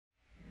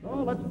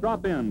let's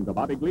drop in to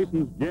Bobby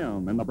Gleason's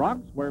gym in the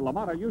Bronx, where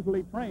LaMotta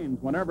usually trains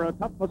whenever a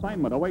tough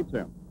assignment awaits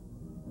him.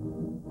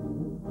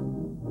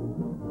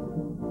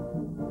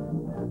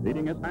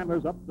 Leading his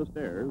handlers up the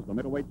stairs, the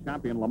middleweight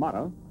champion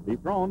LaMotta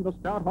dethroned the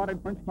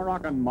stout-hearted French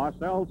Moroccan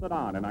Marcel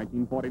Sedan in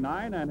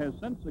 1949 and has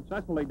since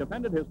successfully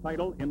defended his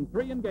title in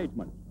 3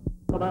 engagements.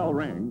 The bell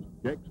rings.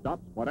 Jake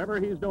stops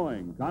whatever he's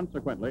doing.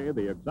 Consequently,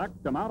 the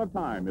exact amount of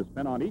time is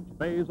spent on each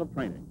phase of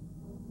training.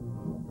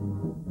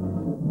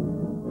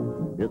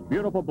 His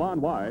beautiful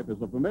blonde wife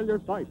is a familiar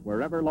sight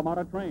wherever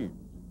LaMotta trains.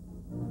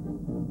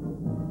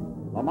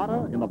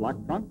 LaMotta, in the black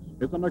trunks,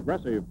 is an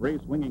aggressive,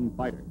 free-swinging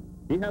fighter.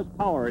 He has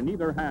power in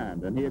either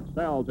hand, and he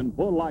excels in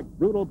bull-like,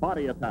 brutal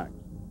body attacks.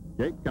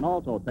 Jake can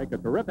also take a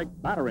terrific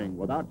battering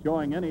without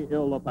showing any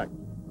ill effects.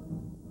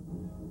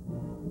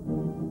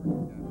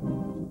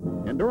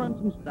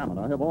 Endurance and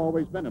stamina have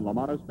always been in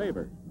LaMotta's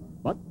favor,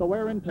 but the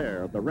wear and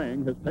tear of the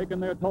ring has taken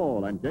their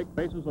toll, and Jake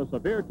faces a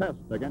severe test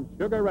against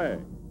Sugar Ray.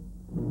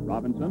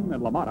 Robinson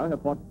and LaMotta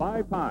have fought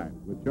 5 times,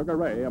 with Sugar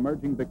Ray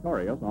emerging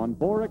victorious on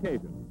 4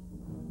 occasions.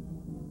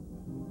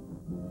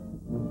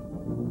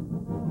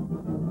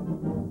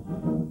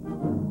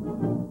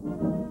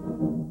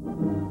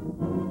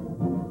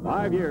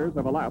 Five years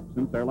have elapsed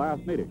since their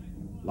last meeting.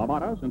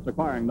 LaMotta, since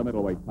acquiring the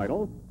middleweight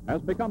title,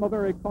 has become a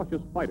very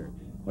cautious fighter.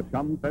 But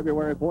come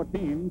February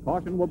 14,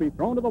 caution will be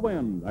thrown to the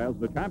wind as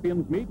the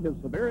champions meet his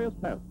severest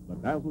test, the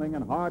dazzling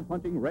and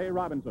hard-punching Ray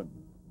Robinson.